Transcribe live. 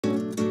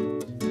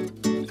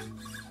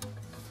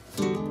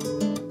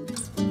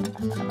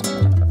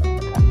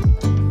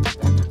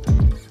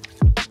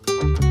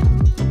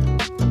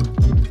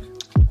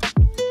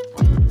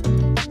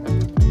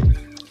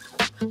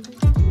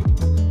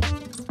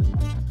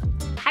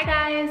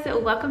guys,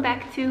 welcome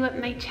back to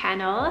my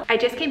channel. I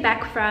just came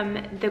back from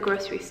the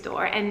grocery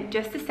store, and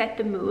just to set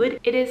the mood,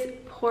 it is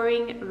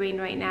pouring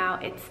rain right now.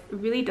 It's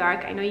really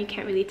dark. I know you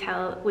can't really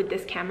tell with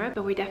this camera,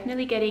 but we're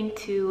definitely getting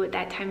to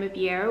that time of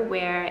year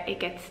where it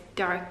gets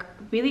dark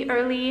really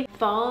early.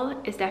 Fall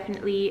is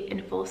definitely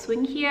in full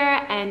swing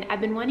here, and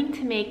I've been wanting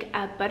to make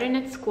a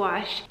butternut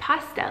squash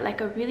pasta,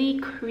 like a really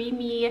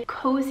creamy,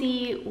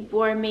 cozy,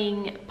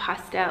 warming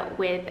pasta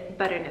with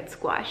butternut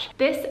squash.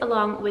 This,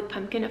 along with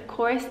pumpkin, of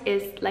course,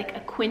 is like a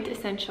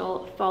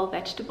quintessential fall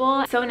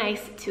vegetable. So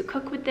nice to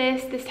cook with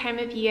this time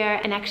of year,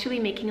 and actually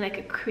making like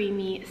a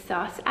creamy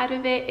sauce out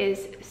of it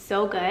is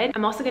so good.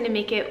 I'm also going to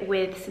make it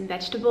with some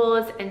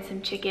vegetables and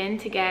some chicken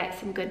to get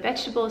some good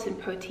vegetables and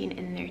protein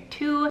in there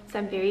too. So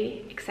I'm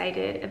very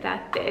excited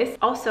about this.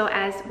 Also,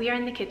 as we are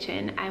in the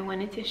kitchen, I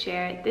wanted to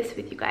share this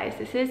with you guys.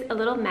 This is a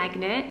little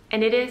magnet,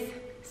 and it is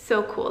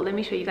so cool. Let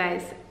me show you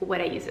guys what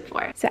I use it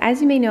for. So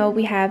as you may know,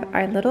 we have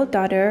our little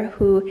daughter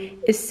who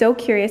is so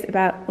curious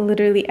about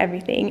literally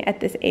everything at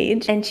this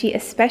age, and she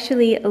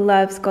especially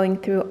loves going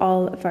through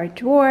all of our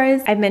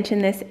drawers. I've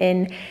mentioned this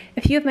in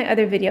a few of my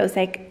other videos,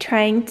 like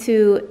trying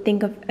to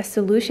think of a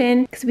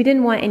solution because we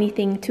didn't want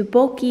anything too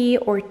bulky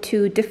or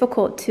too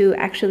difficult to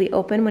actually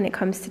open when it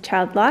comes to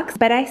child locks.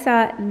 But I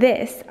saw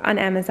this on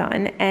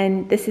Amazon,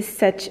 and this is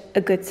such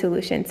a good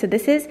solution. So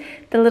this is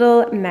the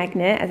little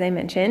magnet, as I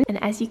mentioned,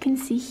 and as you can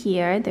see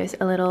here, there's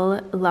a little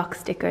lock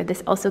sticker.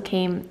 This also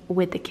came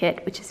with the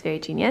kit, which is very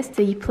genius.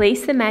 So you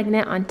place the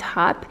magnet on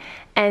top,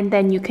 and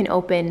then you can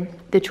open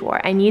the drawer.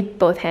 I need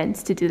both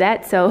hands to do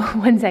that, so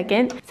 1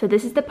 second. So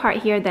this is the part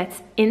here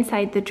that's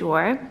inside the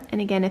drawer.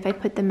 And again, if I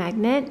put the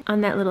magnet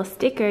on that little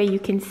sticker, you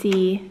can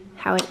see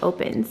how it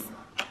opens.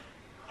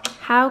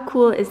 How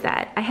cool is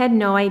that? I had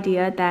no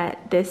idea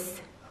that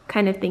this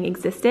kind of thing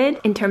existed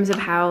in terms of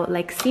how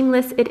like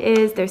seamless it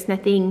is. There's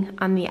nothing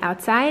on the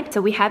outside.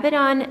 So we have it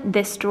on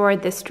this drawer,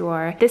 this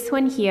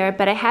one here,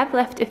 but I have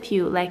left a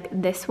few, like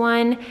this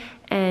one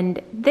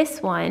and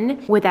this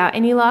one, without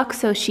any lock,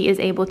 so she is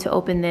able to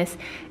open this.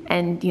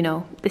 And you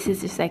know, this is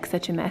just like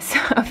such a mess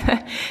of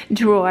a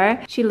drawer.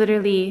 She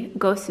literally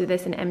goes through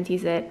this and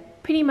empties it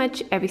pretty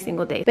much every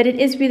single day. But it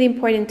is really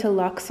important to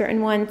lock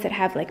certain ones that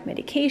have like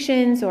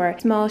medications or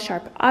small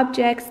sharp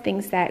objects,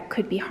 things that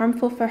could be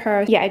harmful for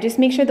her. Yeah, I just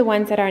make sure the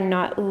ones that are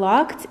not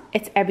locked,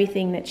 it's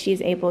everything that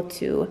she's able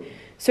to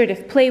sort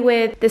of play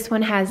with. This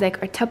one has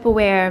like our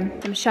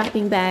Tupperware, some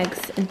shopping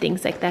bags and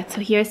things like that.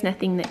 So here's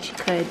nothing that she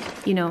could,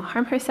 you know,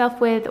 harm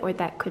herself with or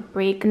that could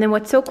break. And then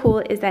what's so cool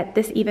is that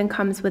this even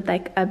comes with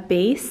like a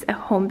base, a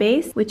home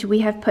base, which we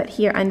have put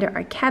here under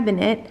our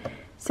cabinet.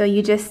 So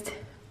you just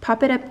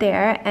pop it up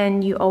there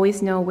and you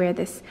always know where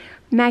this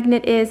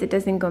magnet is. It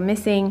doesn't go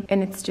missing,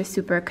 and it's just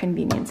super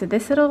convenient. So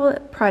this little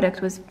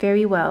product was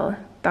very well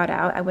thought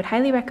out. I would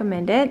highly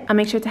recommend it. I'll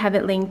make sure to have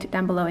it linked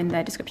down below in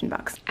the description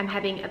box. I'm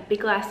having a big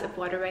glass of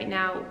water right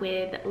now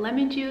with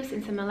lemon juice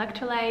and some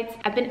electrolytes.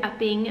 I've been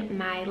upping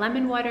my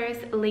lemon waters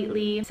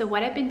lately. So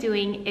what I've been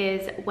doing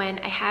is when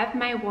I have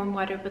my warm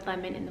water with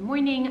lemon in the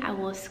morning, I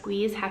will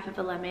squeeze half of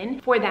a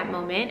lemon for that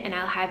moment, and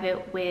I'll have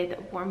it with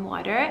warm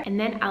water. And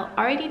then I'll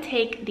already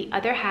take the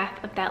other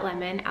half of that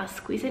lemon, I'll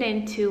squeeze it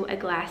into a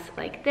glass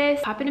like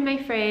this, pop it in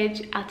my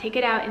fridge. I'll take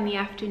it out in the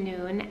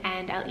afternoon,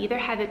 and I'll either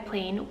have it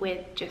plain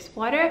with just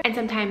water, and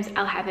sometimes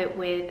I'll have it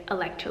with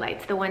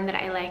electrolytes. The one that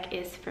I like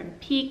is from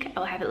Peak.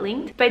 I'll have it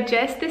linked. But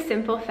just the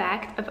simple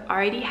fact of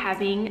already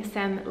having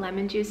some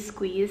lemon juice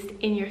squeezed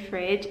in your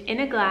fridge in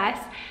a glass,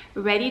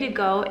 ready to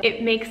go,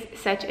 it makes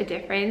such a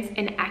difference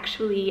in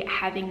actually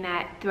having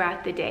that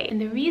throughout the day.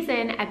 And the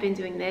reason I've been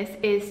doing this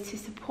is to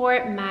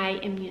support my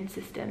immune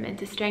system and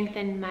to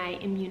strengthen my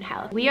immune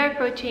health. We are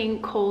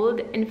approaching cold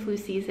and flu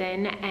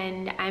season,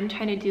 and I'm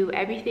trying to do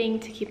everything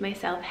to keep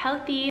myself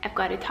healthy. I've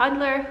got a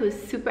toddler who's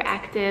super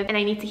active, and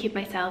I need to keep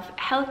myself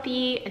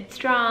healthy and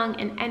strong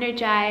and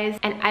energized,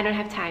 and I don't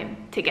have time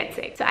to get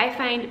sick. So I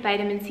find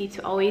vitamin C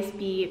to always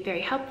be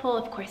very helpful.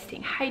 Of course,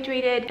 staying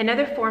hydrated.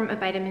 Another form of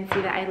vitamin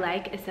C that I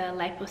like is a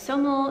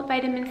liposomal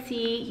vitamin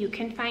C. You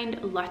can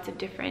find lots of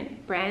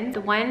different brands.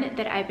 The one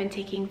that I've been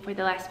taking for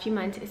the last few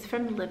months is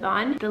from Live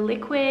On, the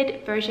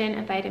liquid version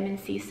of vitamin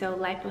C. So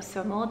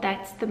liposomal,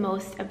 that's the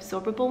most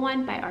absorbable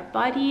one by our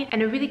body.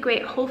 And a really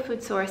great whole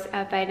food source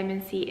of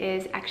vitamin C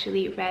is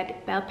actually red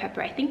bell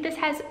pepper. I think this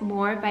has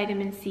more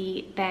vitamin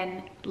C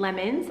than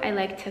lemons. I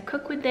like to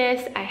cook with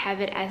this. I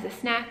have it as a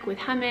snack with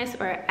hummus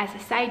or as a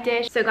side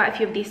dish. So I got a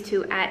few of these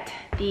too at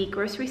the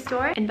grocery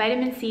store. And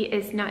vitamin C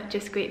is not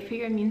just great for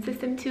your immune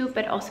system too,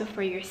 but also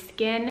for your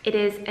skin. It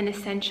is an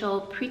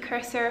essential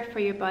precursor for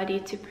your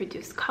body to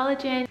produce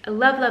collagen. I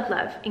love, love,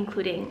 love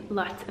including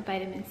lots of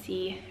vitamin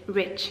C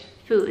rich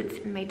foods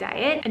in my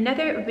diet.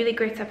 Another really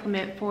great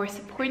supplement for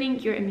supporting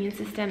your immune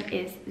system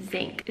is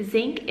zinc.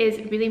 Zinc is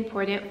really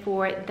important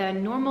for the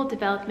normal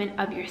development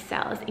of your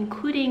cells,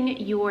 including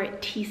your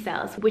T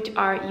cells, which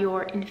are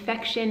your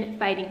infection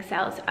fighting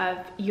cells of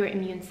your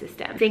immune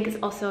system. Zinc is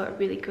also a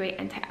really great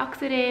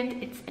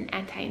antioxidant. It's an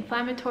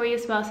anti-inflammatory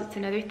as well, so it's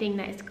another thing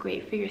that is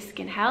great for your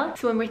skin health.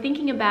 So when we're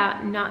thinking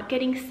about not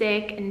getting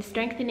sick and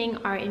strengthening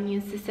our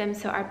immune system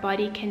so our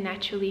body can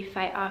naturally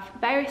fight off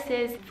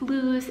viruses,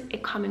 flus, a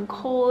common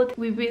cold,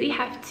 we really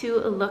have to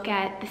look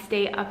at the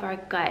state of our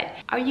gut.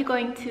 Are you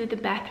going to the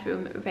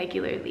bathroom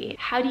regularly?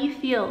 How do you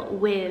feel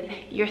with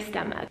your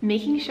stomach?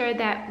 Making sure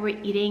that we're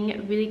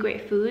eating really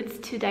great foods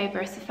to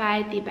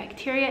diversify the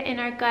bacteria in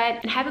our gut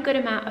and have a good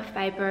amount of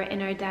fiber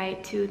in our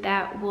diet too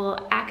that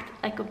will act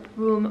like a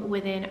broom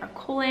within our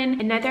colon.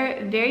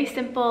 Another very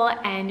simple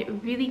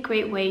and really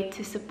great way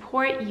to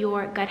support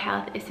your gut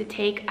health is to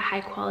take a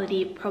high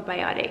quality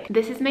probiotic.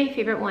 This is my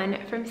favorite one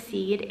from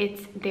Seed.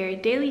 It's their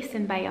Daily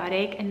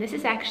Symbiotic, and this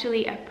is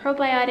actually a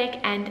probiotic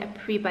and a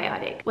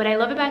prebiotic. What I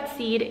love about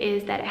Seed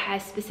is that it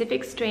has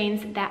specific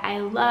strains that I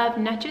love,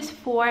 not just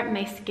for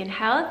my skin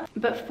health,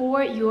 but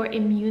for your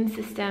immune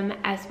system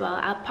as well.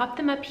 I'll pop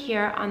them up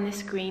here on the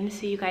screen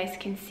so you guys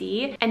can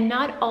see. And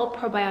not all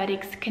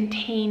probiotics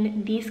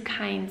contain these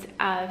kinds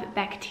of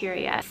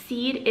bacteria.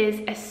 Seed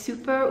is a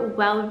super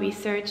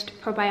well-researched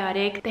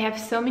probiotic. They have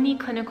so many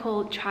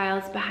clinical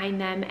trials behind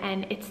them,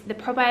 and it's the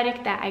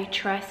probiotic that I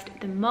trust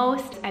the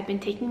most. I've been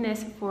taking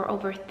this for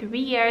over 3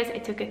 years. I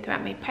took it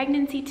throughout my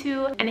pregnancy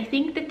too, and I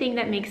think the thing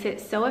that makes it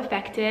so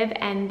effective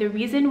and the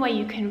reason why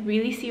you can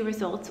really see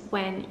results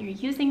when you're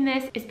using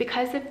this is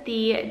because of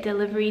the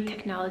delivery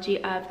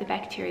technology of the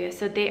bacteria.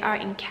 So they are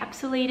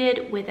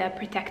encapsulated with a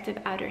protective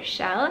outer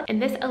shell,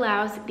 and this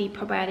allows the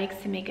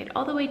probiotics to make it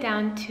all the way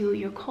down to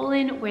your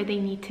colon where they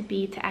need to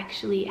be to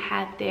actually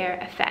have their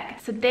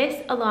effect. So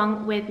this,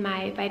 along with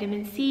my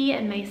vitamin C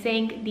and my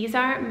zinc, these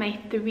are my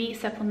 3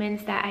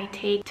 supplements that I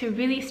take to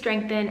really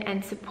strengthen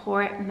and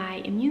support my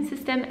immune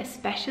system,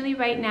 especially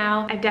right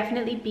now. I've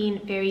definitely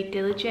been very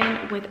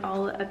diligent with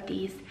all of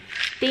these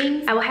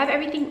things. I will have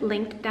everything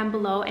linked down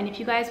below, and if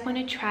you guys want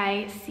to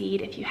try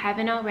Seed, if you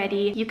haven't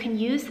already, you can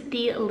use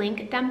the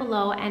link down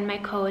below and my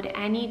code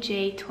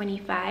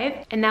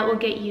AnnieJ25, and that will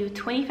get you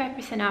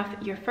 25% off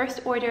your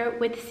first order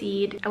with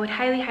Seed. I would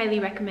highly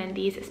recommend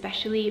these,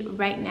 especially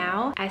right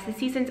now as the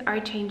seasons are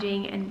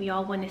changing and we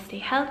all want to stay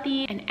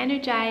healthy and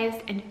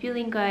energized and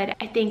feeling good.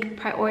 I think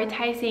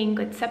prioritizing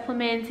good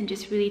supplements and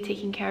just really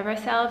taking care of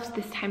ourselves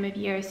this time of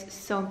year is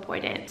so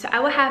important. So I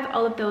will have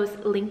all of those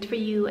linked for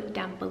you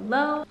down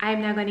below.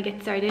 I'm now going to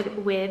get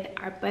started with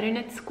our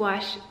butternut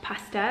squash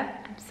pasta.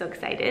 I'm so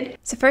excited.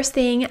 So first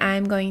thing,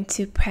 I'm going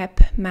to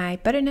prep my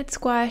butternut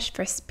squash,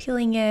 first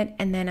peeling it,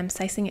 and then I'm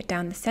slicing it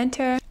down the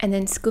center and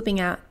then scooping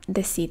out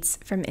the seeds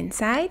from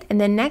inside. And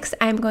then next,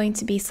 I'm going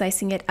to be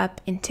slicing it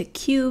up into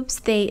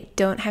cubes. They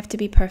don't have to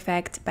be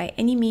perfect by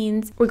any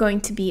means. We're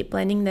going to be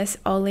blending this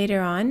all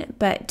later on,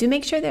 but do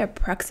make sure they're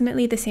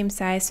approximately the same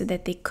size so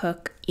that they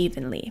cook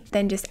evenly.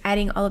 Then just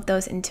adding all of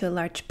those into a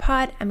large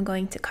pot, I'm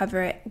going to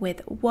cover it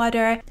with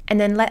water and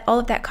then let all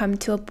of that come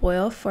to a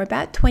boil for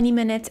about 20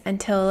 minutes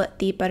until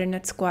the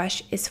butternut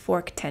squash is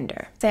fork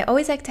tender. So I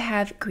always like to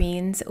have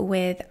greens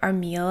with our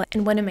meal,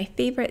 and one of my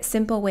favorite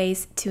simple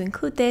ways to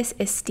include this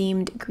is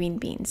steamed green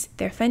beans.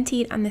 They're fun to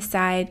eat on the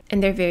side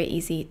and they're very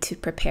easy to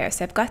prepare.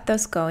 So I've got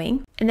those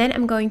going. And then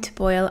I'm going to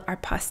boil our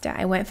pasta.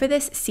 I went for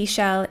this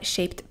seashell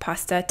shaped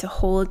pasta to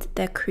hold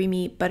the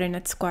creamy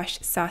butternut squash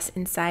sauce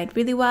inside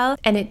really well,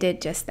 and it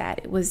did just that.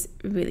 It was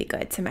really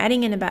good. So I'm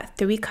adding in about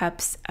 3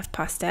 cups of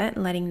pasta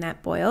and letting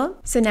that boil.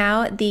 So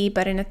now the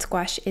butternut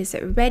squash is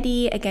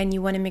ready. Again,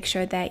 you want to make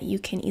sure that you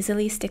can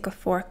easily stick a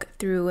fork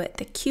through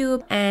the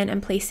cube, and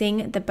I'm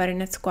placing the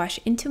butternut squash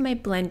into my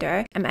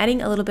blender. I'm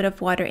adding a little bit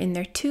of water in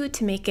there too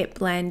to make it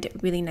blend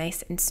really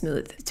nice and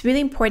smooth. It's really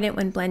important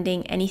when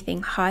blending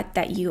anything hot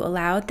that you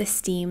allow the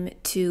steam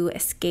to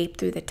escape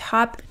through the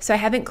top. So I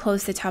haven't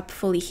closed the top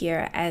fully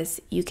here, as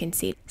you can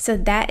see. So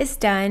that is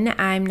done.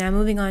 I'm now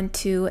moving on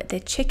to the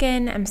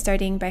chicken. I'm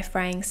starting by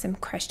frying some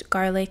crushed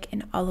garlic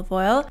in olive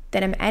oil.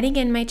 Then I'm adding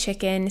in my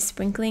chicken,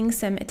 sprinkling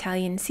some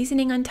Italian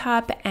seasoning on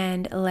top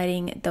and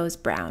letting those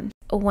brown.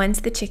 Once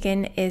the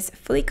chicken is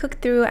fully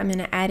cooked through, I'm going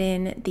to add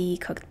in the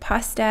cooked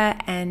pasta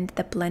and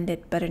the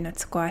blended butternut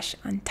squash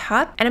on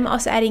top. And I'm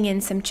also adding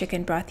in some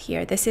chicken broth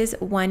here. This is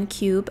 1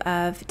 cube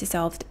of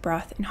dissolved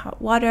broth in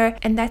hot water,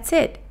 and that's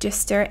it.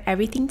 Just stir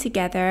everything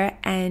together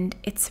and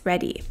it's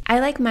ready. I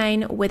like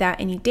mine without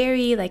any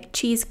dairy, like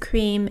cheese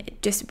cream.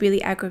 It just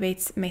really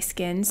aggravates my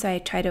skin, so I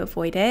try to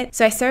avoid it.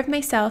 So I serve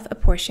myself a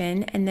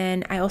portion, and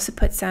then I also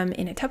put some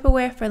in a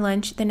Tupperware for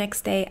lunch the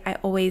next day. I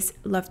always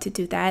love to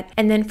do that.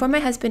 And then for my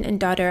husband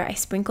and daughter, I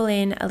sprinkle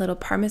in a little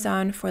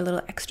Parmesan for a little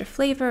extra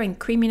flavor and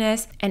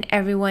creaminess, and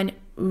everyone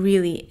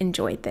really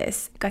enjoyed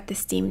this. Got the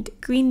steamed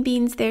green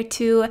beans there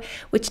too,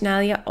 which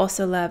Nalia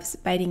also loves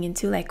biting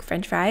into like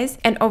French fries.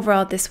 And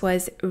overall, this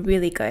was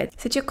really good.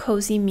 Such a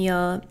cozy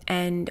meal,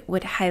 and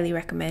would highly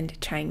recommend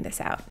trying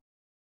this out.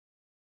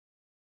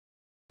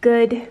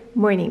 Good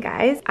morning,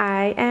 guys.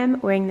 I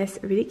am wearing this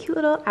really cute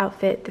little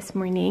outfit this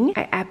morning.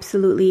 I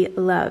absolutely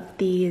love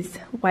these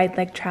wide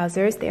leg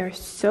trousers. They are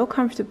so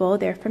comfortable.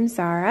 They're from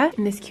Zara.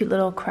 And this cute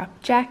little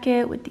crop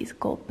jacket with these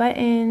gold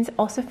buttons,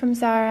 also from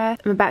Zara.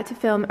 I'm about to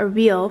film a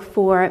reel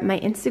for my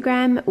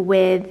Instagram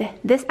with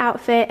this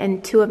outfit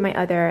and two of my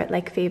other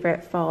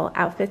favorite fall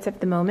outfits of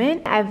the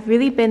moment. I've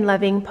really been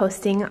loving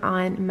posting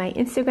on my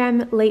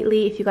Instagram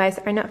lately. If you guys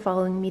are not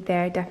following me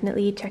there,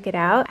 definitely check it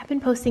out. I've been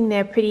posting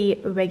there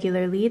pretty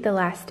regularly the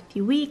last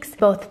few weeks,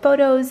 both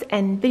photos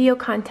and video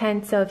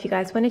content. So if you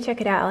guys want to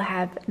check it out, I'll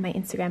have my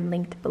Instagram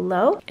linked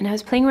below. And I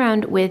was playing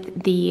around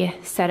with the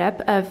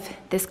setup of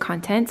this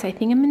content. So I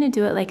think I'm going to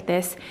do it like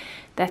this.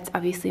 That's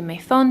obviously my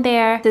phone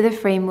there. So the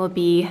frame will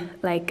be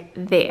like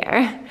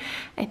there.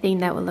 I think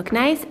that will look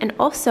nice. And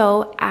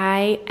also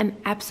I am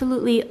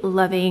absolutely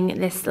loving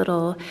this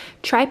little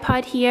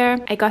tripod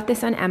here. I got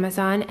this on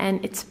Amazon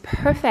and it's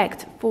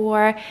perfect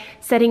for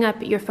setting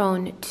up your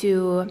phone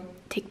to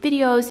take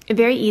videos.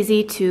 Very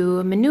easy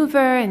to maneuver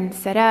and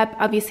set up.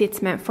 Obviously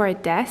it's meant for a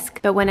desk,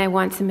 but when I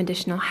want some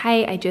additional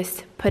height, I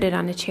just put it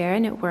on a chair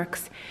and it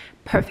works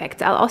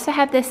perfect. I'll also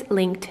have this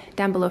linked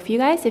down below for you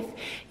guys if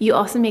you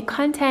also make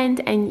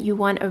content and you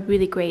want a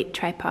really great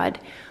tripod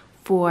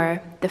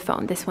for the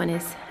phone. This one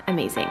is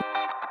amazing.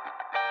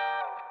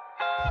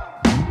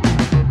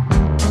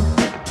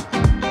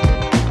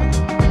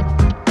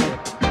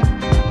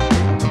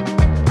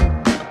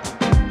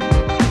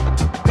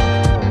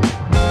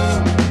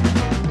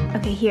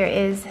 Here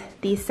is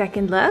the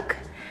second look.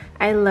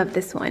 I love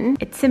this one.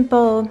 It's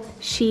simple,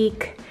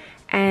 chic,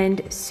 and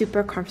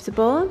super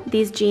comfortable.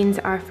 These jeans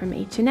are from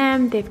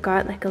H&M. They've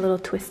got like a little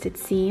twisted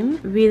seam.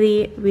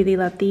 Really, really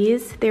love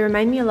these. They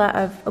remind me a lot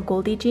of a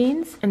Goldie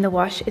jeans, and the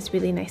wash is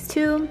really nice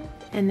too.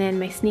 And then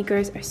my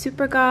sneakers are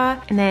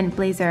Superga, and then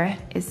blazer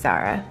is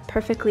Zara.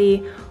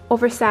 Perfectly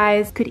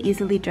oversized. Could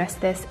easily dress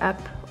this up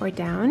or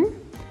down.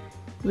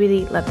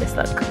 Really love this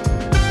look.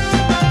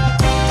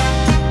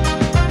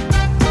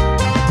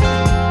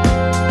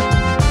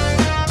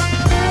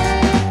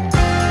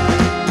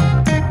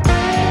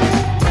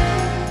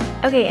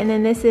 Okay, and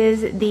then this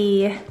is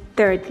the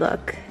third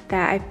look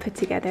that I put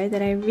together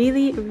that I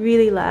really,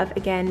 really love.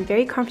 Again,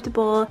 very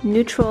comfortable,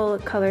 neutral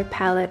color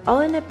palette, all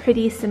in a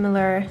pretty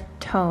similar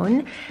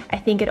tone. I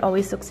think it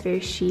always looks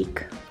very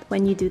chic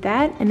when you do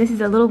that. And this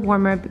is a little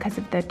warmer because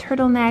of the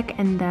turtleneck,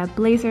 and the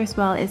blazer as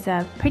well is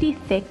a pretty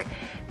thick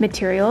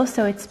material,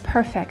 so it's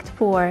perfect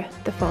for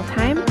the fall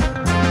time.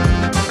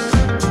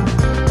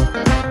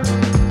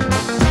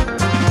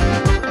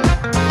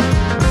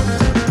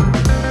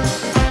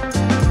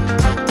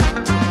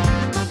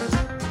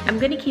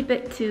 I'm gonna keep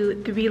it to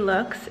 3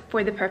 looks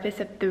for the purpose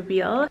of the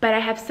reel, but I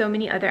have so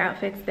many other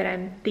outfits that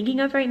I'm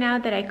thinking of right now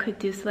that I could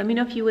do, so let me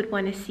know if you would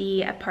want to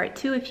see a part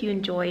 2 if you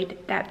enjoyed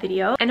that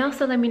video. And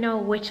also let me know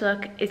which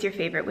look is your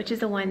favorite, which is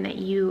the one that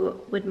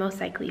you would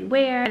most likely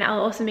wear. And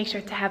I'll also make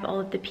sure to have all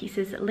of the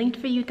pieces linked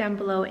for you down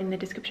below in the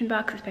description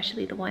box,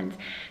 especially the ones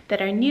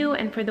that are new,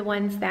 and for the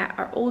ones that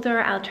are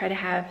older, I'll try to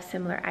have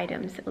similar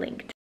items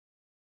linked.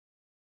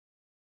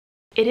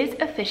 It is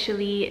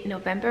officially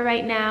November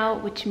right now,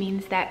 which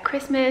means that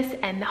Christmas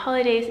and the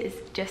holidays is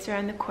just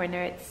around the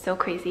corner. It's so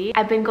crazy.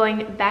 I've been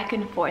going back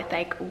and forth,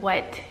 like,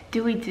 what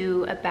do we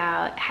do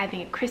about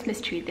having a Christmas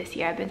tree this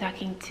year? I've been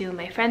talking to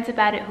my friends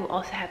about it who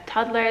also have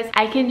toddlers.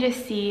 I can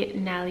just see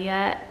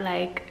Nalia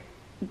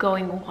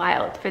going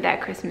wild for that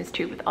Christmas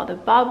tree with all the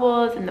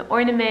baubles and the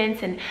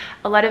ornaments, and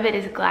a lot of it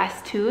is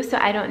glass too, so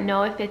I don't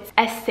know if it's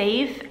a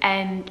safe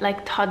and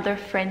toddler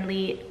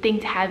friendly thing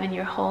to have in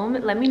your home.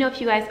 Let me know if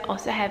you guys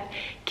also have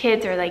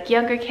kids or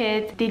younger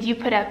kids. Did you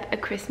put up a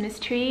Christmas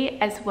tree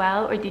as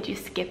well, or did you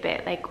skip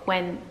it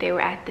when they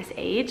were at this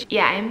age?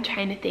 Yeah, I'm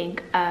trying to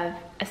think of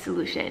a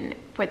solution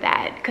for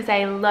that because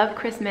I love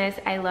Christmas,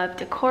 I love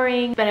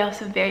decoring, but I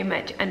also very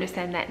much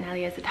understand that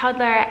Nalia is a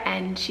toddler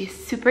and she's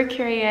super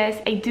curious.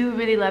 I do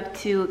really love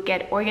to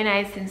get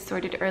organized and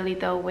sorted early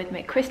though with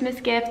my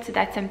Christmas gifts, so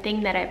that's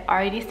something that I've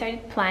already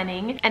started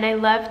planning. And I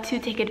love to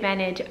take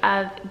advantage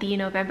of the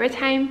November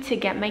time to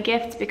get my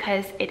gifts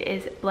because it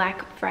is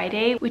Black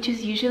Friday, which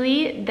is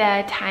usually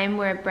the time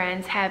where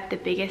brands have the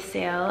biggest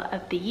sale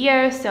of the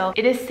year. So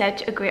it is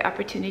such a great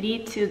opportunity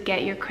to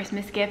get your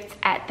Christmas gifts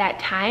at that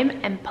time,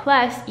 and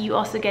plus you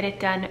also get it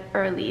done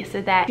early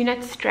so that you're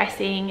not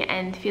stressing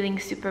and feeling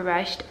super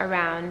rushed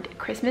around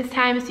Christmas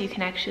time, so you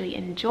can actually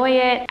enjoy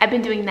it. I've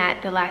been doing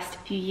that the last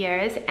few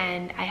years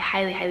and I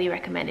highly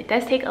recommend it. It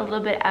does take a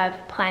little bit of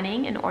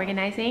planning and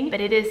organizing,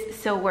 but it is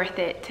so worth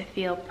it to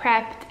feel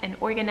prepped and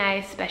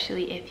organized,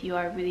 especially if you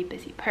are a really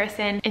busy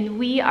person. And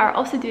we are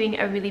also doing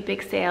a really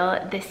big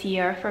sale this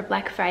year for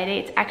Black Friday.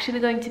 It's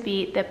actually going to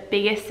be the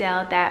biggest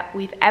sale that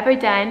we've ever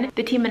done.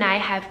 The team and I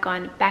have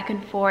gone back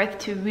and forth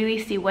to really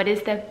see what is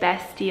is the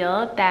best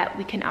deal that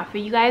we can offer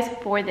you guys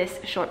for this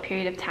short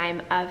period of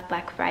time of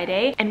Black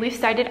Friday. And we've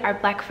started our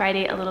Black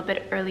Friday a little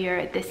bit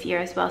earlier this year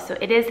as well. So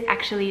it is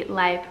actually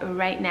live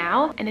right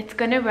now, and it's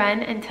gonna run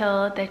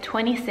until the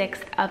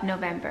 26th of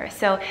November.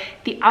 So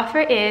the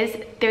offer is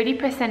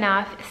 30%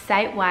 off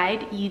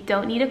site-wide. You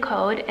don't need a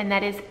code, and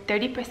that is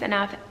 30%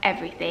 off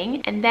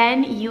everything. And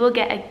then you will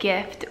get a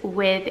gift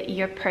with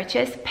your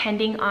purchase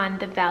pending on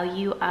the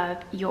value of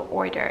your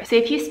order. So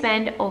if you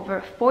spend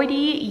over 40,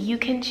 you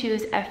can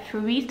choose a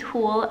free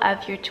tool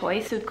of your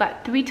choice. So we've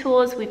got 3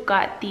 tools. We've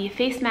got the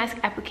face mask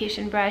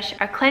application brush,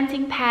 our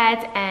cleansing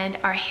pads, and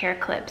our hair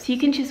clips. So you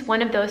can choose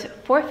one of those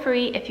for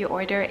free if your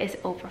order is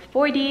over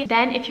 40.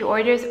 Then if your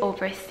order is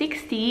over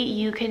 60,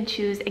 you can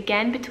choose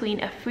again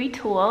between a free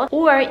tool,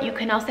 or you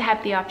can also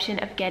have the option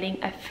of getting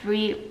a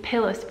free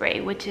pillow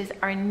spray, which is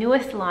our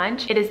newest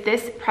launch. It is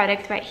this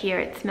product right here.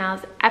 It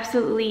smells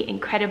absolutely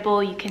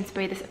incredible. You can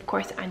spray this, of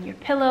course, on your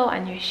pillow,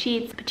 on your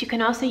sheets, but you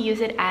can also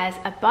use it as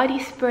a body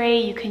spray.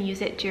 You can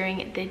use it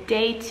during the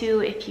day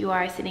too if you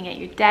are sitting at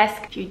your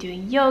desk, if you're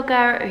doing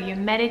yoga or you're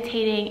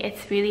meditating.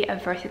 It's really a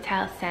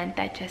versatile scent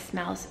that just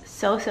smells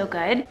so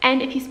good.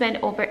 And if you spend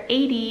over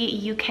 80,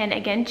 you can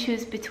again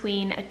choose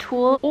between a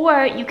tool,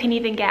 or you can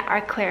even get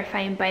our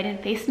clarifying bite and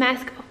face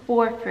mask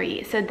for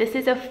free. So this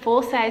is a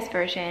full-size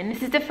version.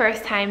 This is the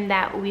first time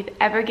that we've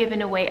ever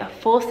given away a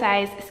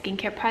full-size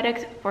skincare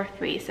product for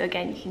free. So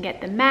again, you can get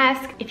the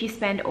mask if you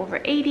spend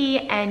over 80,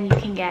 and you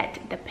can get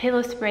the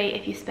pillow spray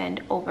if you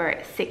spend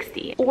over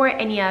 60, or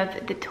any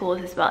of the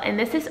tools as well. And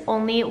this is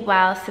only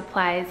while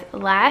supplies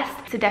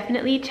last. So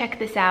definitely check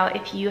this out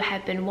if you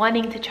have been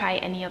wanting to try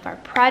any of our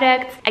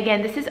products.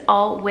 Again, this is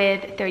all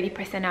with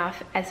 30%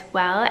 off as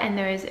well, and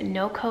there is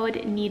no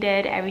code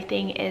needed.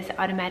 Everything is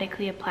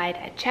automatically applied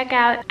at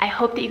checkout. I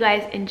hope that you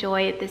guys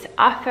enjoy this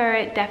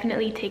offer.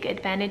 Definitely take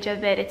advantage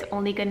of it. It's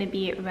only going to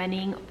be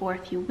running for a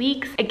few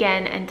weeks,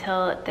 again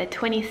until the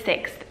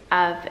 26th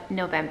of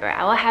November.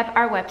 I will have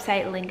our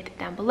website linked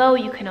down below.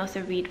 You can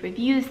also read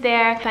reviews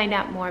there, find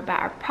out more about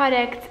our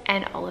products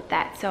and all of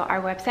that. So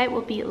our website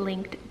will be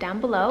linked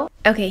down below.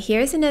 Okay,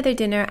 here's another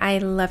dinner I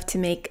love to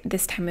make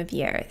this time of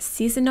year.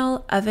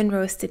 Seasonal oven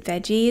roasted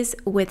veggies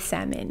with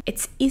salmon.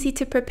 It's easy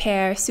to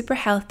prepare, super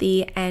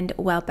healthy, and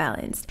well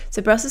balanced.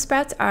 So Brussels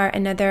sprouts are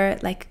another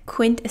like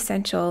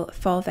quintessential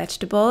fall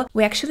vegetable.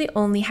 We actually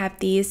only have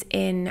these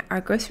in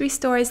our grocery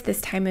stores this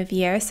time of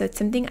year, so it's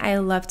something I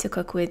love to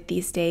cook with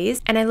these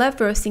days. And I love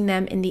roasting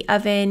them in the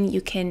oven.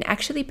 You can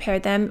actually pair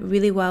them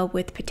really well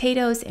with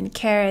potatoes and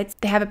carrots.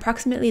 They have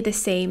approximately the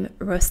same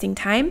roasting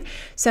time.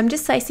 So I'm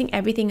just slicing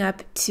everything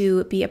up to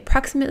be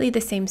approximately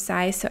the same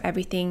size so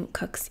everything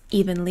cooks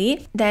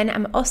evenly. Then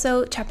I'm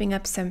also chopping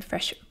up some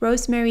fresh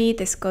rosemary.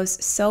 This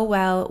goes so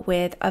well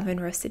with oven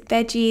roasted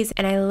veggies,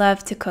 and I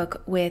love to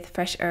cook with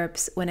fresh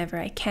herbs whenever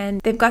I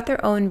can. They've got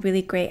their own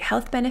really great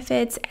health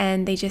benefits,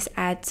 and they just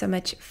add so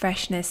much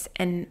freshness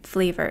and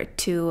flavor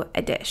to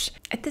a dish.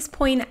 At this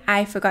point,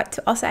 I forgot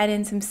to also add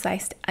in some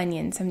sliced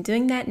onions. I'm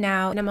doing that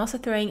now, and I'm also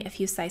throwing a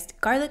few sliced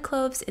garlic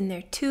cloves in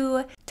there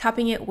too,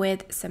 topping it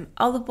with some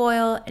olive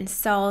oil and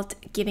salt,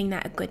 giving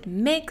that a good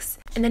mix,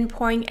 and then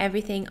pouring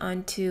everything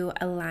onto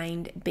a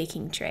lined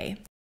baking tray.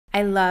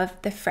 I love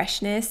the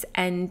freshness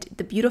and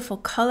the beautiful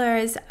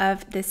colors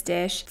of this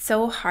dish.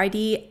 So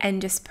hearty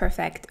and just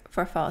perfect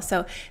for fall.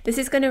 So this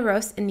is going to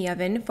roast in the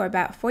oven for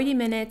about 40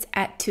 minutes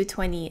at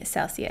 220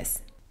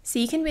 Celsius. So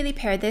you can really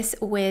pair this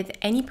with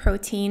any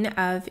protein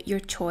of your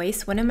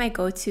choice. One of my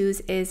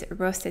go-tos is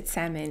roasted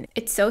salmon.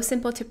 It's so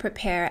simple to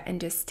prepare and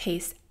just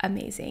tastes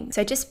amazing.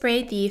 So I just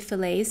spray the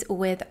fillets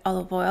with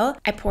olive oil.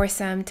 I pour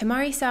some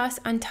tamari sauce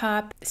on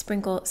top,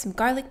 sprinkle some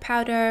garlic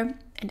powder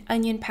and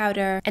onion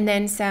powder, and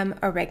then some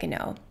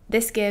oregano.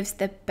 This gives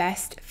the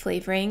best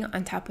flavoring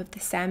on top of the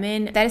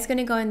salmon. That is going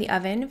to go in the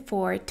oven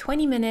for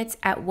 20 minutes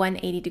at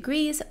 180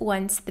 degrees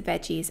once the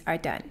veggies are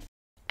done.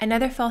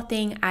 Another fall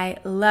thing I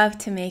love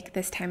to make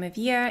this time of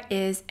year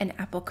is an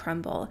apple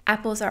crumble.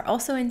 Apples are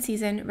also in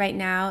season right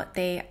now.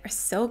 They are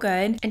so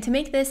good. And to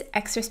make this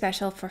extra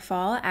special for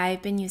fall,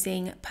 I've been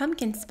using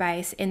pumpkin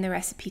spice in the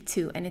recipe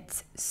too, and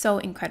it's so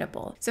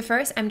incredible. So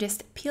first, I'm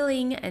just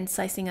peeling and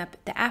slicing up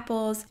the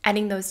apples,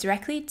 adding those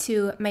directly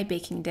to my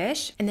baking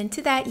dish. And then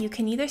to that, you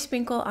can either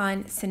sprinkle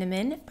on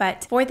cinnamon,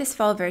 but for this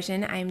fall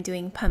version, I'm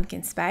doing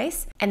pumpkin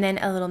spice, and then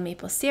a little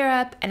maple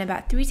syrup and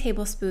about 3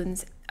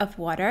 tablespoons of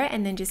water,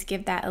 and then just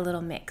give that a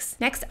little mix.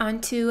 Next,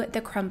 onto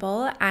the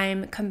crumble,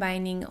 I'm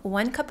combining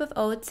 1 cup of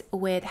oats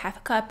with half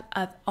a cup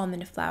of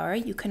almond flour.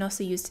 You can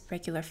also use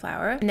regular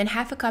flour, and then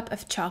half a cup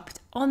of chopped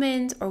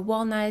almonds or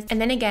walnuts, and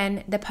then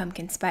again the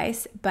pumpkin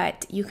spice,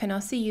 but you can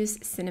also use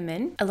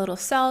cinnamon, a little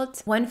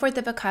salt, 1/4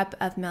 of a cup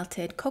of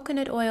melted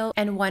coconut oil,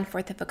 and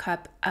 1/4 of a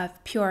cup of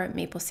pure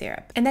maple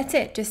syrup. And that's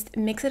it. Just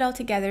mix it all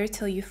together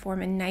till you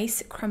form a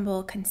nice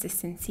crumble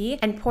consistency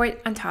and pour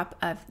it on top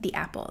of the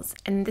apples.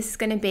 And this is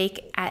going to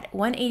bake at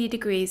 180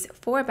 degrees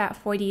for about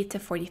 40 to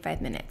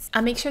 45 minutes.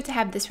 I'll make sure to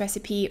have this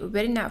recipe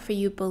written out for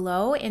you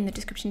below in the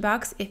description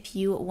box if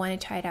you want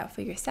to try it out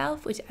for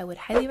yourself, which I would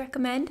highly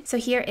recommend. So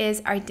here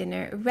is our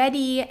dinner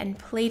ready and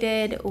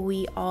plated.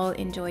 We all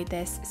enjoyed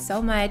this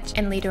so much.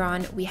 And later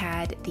on, we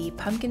had the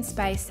pumpkin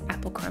spice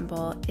apple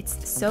crumble.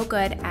 It's so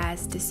good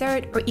as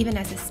dessert or even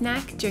as a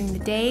snack during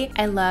the day.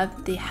 I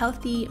love the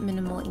healthy,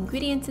 minimal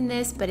ingredients in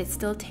this, but it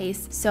still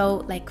tastes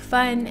so like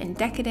fun and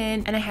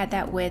decadent. And I had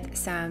that with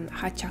some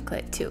hot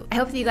chocolate too. I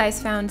hope that you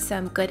guys found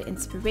some good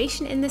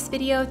inspiration in this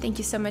video. Thank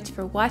you so much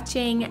for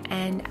watching,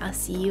 and I'll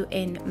see you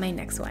in my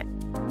next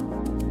one.